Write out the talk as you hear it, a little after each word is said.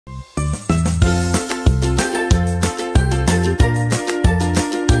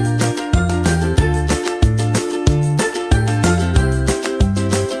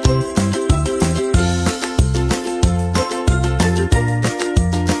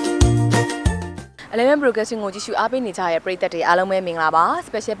11 broadcasting ကိုကြည့်ရှုအားပေးနေကြတဲ့ပရိသတ်တွေအားလုံးပဲမင်္ဂလာပါ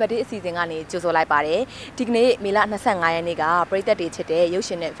special birthday အစီအစဉ်ကနေကြိုဆိုလိုက်ပါတယ်ဒီကနေ့မေလ25ရက်နေ့ကပရိသတ်တွေချစ်တဲ့ရုပ်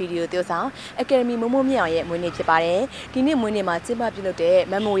ရှင်နဲ့ဗီဒီယိုသရုပ်ဆောင် Academy မိုးမိုးမြင့်အောင်ရဲ့မွေးနေ့ဖြစ်ပါတယ်ဒီနေ့မွေးနေ့မှာကျင်းပပြုလုပ်တဲ့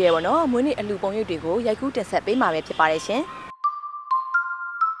မမိုရဲ့ပေါ့နော်မွေးနေ့အလှပုံရိပ်တွေကိုရိုက်ကူးတင်ဆက်ပေးမှာပဲဖြစ်ပါတယ်ရှင်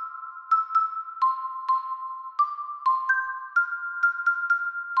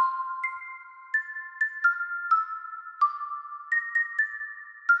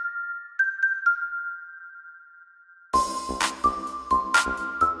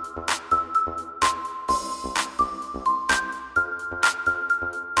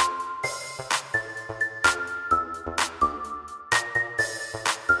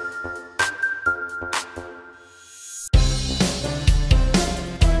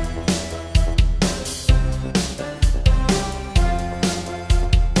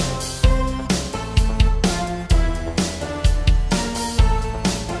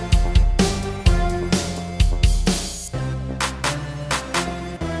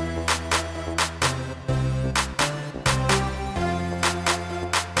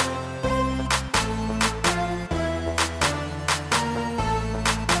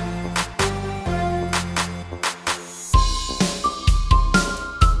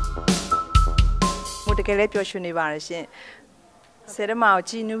တကယ်လည်းပျော်ရွှင်နေပါတယ်ရှင်ဆယ်တမကို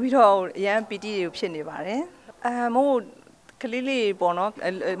ကြည်နူးပြီးတော့အရန်ပီတီတွေဖြစ်နေပါတယ်မို့ကလေးလေးပေါ့နော်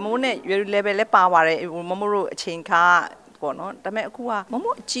မိုးနဲ့ရွယ် level လည်းပါပါတယ်မမို့တို့အချိန်ခါပေါ့နော်ဒါပေမဲ့အခုကမ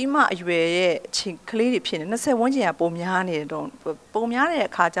မို့အကြီးမအရွယ်ရဲ့အချိန်ကလေးတွေဖြစ်နေ20ဝန်းကျင်ကပုံများနေတော့ပုံများတဲ့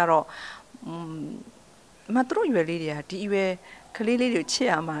အခါကျတော့မတို့ရွယ်လေးတွေကဒီရွယ်ကလေးလေးတွေချစ်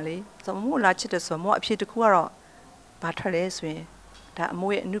ရမှာလေဆိုမို့လာချစ်တယ်ဆိုမို့အဖြစ်တစ်ခုကတော့ဘာထွက်လဲဆိုရင်ဒါအ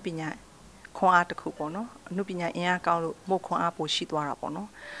မိုးရဲ့အမှုပညာခွန်အားတစ်ခုပေါ့နော်အမှုပညာအင်အားကောင်းလို့မို့ခွန်အားပိုရှိသွားတာပေါ့နော်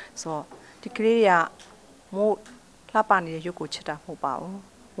ဆိုတော့ဒီကလေးတွေကမို့လှပနေတဲ့ရုပ်ကိုချစ်တာမဟုတ်ပါဘူး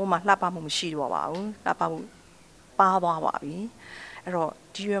မို့မှာလှပမှုမရှိတော့ပါဘူးလှပမှုပါသွားပါပြီအဲ့တော့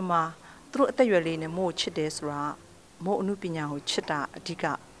ဒီရွယ်မှာသူတို့အသက်ရွယ်လေးနဲ့မို့ချစ်တယ်ဆိုတာမို့အမှုပညာကိုချစ်တာအဓိက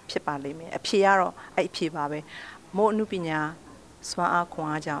ဖြစ်ပါလိမ့်မယ်အဖြေကတော့အဲ့အဖြေပါပဲမို့အမှုပညာစွမ်းအားခွန်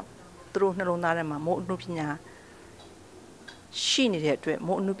အားကြောင့်သူတို့နှလုံးသားထဲမှာမို့အမှုပညာရှိနေတဲ့အတွက်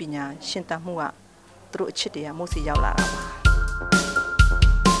မို့အမှုပညာရှင်သန်မှုကသူတို့အချစ်တွေကမို့စီရောက်လာတာပါ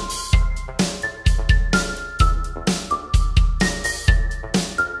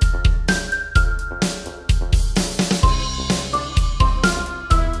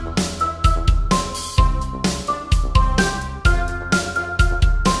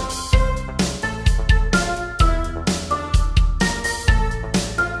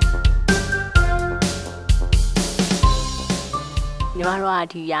ညီမတို့က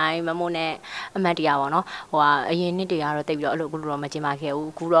ဒီရိုင်းမမို့နဲ့အမတ်တရားပေါ့နော်ဟိုကအရင်နှစ်တွေကတော့တိတ်ပြီးတော့အဲ့လိုအခုတော့မကျင်ပါခဲ့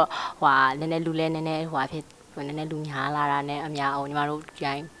ဘူးအခုတော့ဟိုနည်းနည်းလူလဲနည်းနည်းဟိုဖြစ်နည်းနည်းလူညာလာတာနဲ့အများအောင်ညီမတို့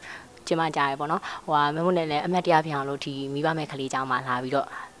ရိုင်းကျင်မကြရပေါ့နော်ဟိုမမို့နဲ့လည်းအမတ်တရားပြန်အောင်လို့ဒီမိဘမဲ့ကလေးเจ้าမှာလာပြီးတော့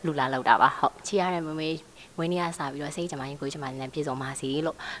လူလာလောက်တာပါဟုတ်ချီရတဲ့မမေဝင်းနေရစာပြီးတော့စိတ်ကြမ်းရင်ကိုယ်ကြမ်းရင်ပြေဆုံးပါစေ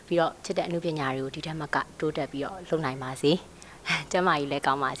လို့ပြီးတော့ချစ်တဲ့အမှုပညာတွေကိုဒီထက်မှကတိုးတက်ပြီးတော့လုပ်နိုင်ပါစေကျမကြီးလည်း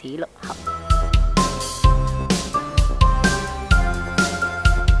ကောင်းပါစေလို့ဟု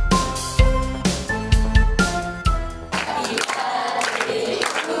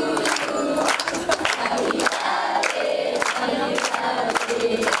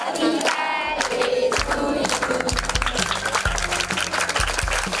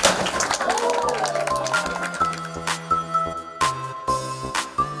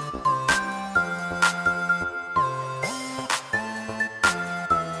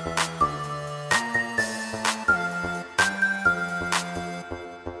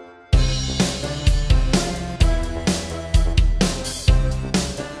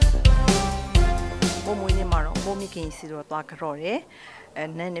တ်မိခင်စီတော့သွားကြော်တယ်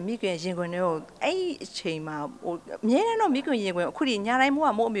နဲ့မိခင်ရင်ခွင်တွေကိုအဲ့အချိန်မှာဟိုအများနဲ့တော့မိခင်ရင်ခွင်အခုဒီညတိုင်းမို့က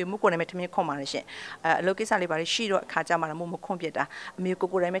မို့အမေမို့ကိုယ်တိုင်းပဲထမင်းခွန်ပါတယ်ရှင်အလုပ်ကိစ္စလေးပါရှိတော့အခါကြမှာမို့မခွန်ပြတာအမေကို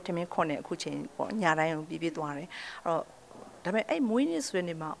ယ်တိုင်းပဲထမင်းခွန်နေအခုချိန်ပေါ့ညတိုင်းပြည့်သွားတယ်အဲ့တော့ဒါပေမဲ့အဲ့မွေးနေ့ဆို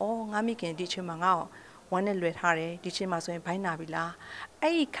နေမှာအော်ငါမိခင်ဒီချိန်မှာငါ့ကိုဝမ်းနဲ့လွယ်ထားတယ်ဒီချိန်မှာဆိုရင်ဘိုင်းနာပြီလား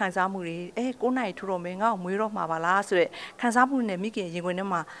အဲ့ဒီခံစားမှုတွေ9နိုင်ထူတော့မယ်ငါ့ကိုမွေးတော့မှာပါလားဆိုရက်ခံစားမှုနဲ့မိခင်ရင်ခွင်ထဲ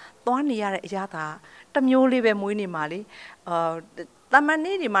မှာသွားနေရတဲ့အရာသာတမျိုးလေးပဲမွေးနေမှာလေတမန်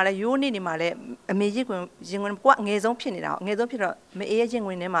နေဒီမှာလဲရိုးနေနေမှာလဲအမေရင်ခွင်ကိုကငယ်ဆုံးဖြစ်နေတာငယ်ဆုံးဖြစ်တော့မအေးရင်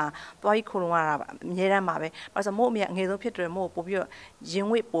ခွင်ထဲမှာသွားပြီးခိုးလုံးရတာအများတန်းပါပဲဘာလို့ဆိုမို့အမေငယ်ဆုံးဖြစ်တယ်မို့ပို့ပြီးတော့ရင်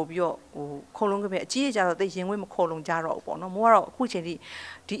ဝိပို့ပြီးတော့ဟိုခိုးလုံးကပဲအကြီးကြီးကြတော့တိတ်ရင်ဝိမခိုးလုံးကြတော့ဘူးပေါ့နော်မို့ကတော့အခုချိန်ထိ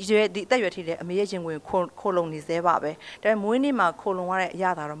ဒီရွယ်ဒီတက်ရွယ်ထိလဲအမေရဲ့ရင်ခွင်ခိုးလုံးနေသေးပါပဲဒါပေမဲ့မွေးနေ့မှာခိုးလုံးရတဲ့အရာ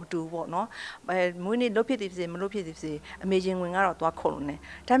တော့မတူဘူးပေါ့နော်မွေးနေ့လုတ်ဖြစ်သည်ဖြစ်စေမလုတ်ဖြစ်သည်ဖြစ်စေအမေရင်ခွင်ကတော့သွားခိုးလုံးနေ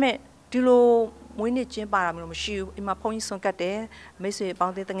ဒါပေမဲ့ ဒီလိုမွေးနေ့ကျင်းပါတာမျိုးမရှိဘူးအိမ်မှာဖုန်းကြီးဆွန်ကတ်တယ်မိတ်ဆွေပေါ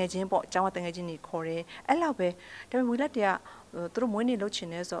င်းတဲ့တငယ်ချင်းပေါ့ကျောင်းကတငယ်ချင်းတွေခေါ်တယ်အဲ့လောက်ပဲဒါပေမဲ့ဝီလက်တွေကသူတို့မွေးနေ့လုပ်ချင်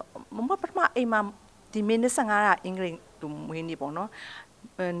တယ်ဆိုတော့ပထမအိမ်မှာဒီမိနစ်15ရာအင်္ဂလိပ်လိုမွေးနေ့ပေါ့နော်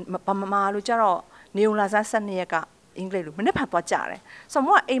မမလိုကြတော့နေုံလာစား12ရက်ကအင်္ဂလိပ်လိုမနေ့ဖန်သွားကြတယ်ဆို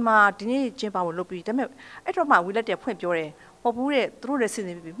တော့အိမ်မှာဒီနေ့ကျင်းပါဖို့လုပ်ပြီးဒါပေမဲ့အဲ့တော့မှဝီလက်တွေဖွင့်ပြောတယ်မဟုတ်ဘူးတဲ့သူတို့လည်းစီစ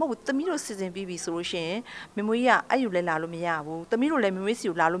ဉ်ပြီးမဟုတ်ဘူးသမီးတို့စီစဉ်ပြီးပြီဆိုလို့ရှိရင်မမွေးကအဲ့ယူလဲလာလို့မရဘူးသမီးတို့လည်းမမွေးစီ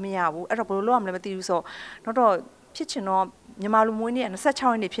ကိုလာလို့မရဘူးအဲ့တော့ဘယ်လိုလုပ်ရမလဲမသိဘူးဆိုတော့ဖြစ်ချင်တော့မြန်မာလူမွေးနေ့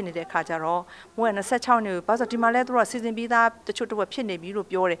26ရက်နေ့ဖြစ်နေတဲ့ခါကျတော့မွေးက26ရက်နေ့ဘာလို့ဆိုဒီမှာလဲသူတို့ကစီစဉ်ပြီးသားတချို့တော့ဖြစ်နေပြီလို့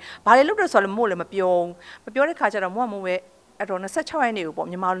ပြောတယ်ဘာတွေလုပ်တယ်ဆိုတော့မို့လည်းမပြောတဲ့ခါကျတော့မို့ကမို့ပဲအဲ့တော့26ရက်နေ့ကိုပေါ့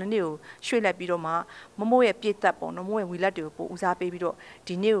မြန်မာလူနေ့ကိုရွှေ့လိုက်ပြီးတော့မှမမို့ရဲ့ပြည့်သက်ပေါ့နော်မို့ရဲ့ဝီလက်တွေကိုပို့ဦးစားပေးပြီးတော့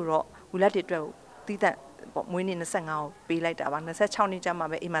ဒီနေ့ကိုတော့ဝီလက်တွေအတွက်တီးသက်ပေါ့မွေးနေ့25ကိုပေးလိုက်တာပါ26နှစ်ကျမှ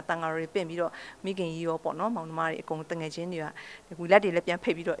ပဲအိမ်မှာတန်ဃာတွေပြင်ပြီးတော့မိခင်ကြီးရောပေါ့နော်မောင်နှမတွေအကုန်တငယ်ချင်းတွေကဝီလက်တွေလည်းပြန်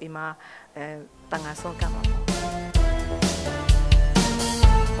ဖိတ်ပြီးတော့အိမ်မှာတန်ဃာဆုံးကပ်ပါပေါ့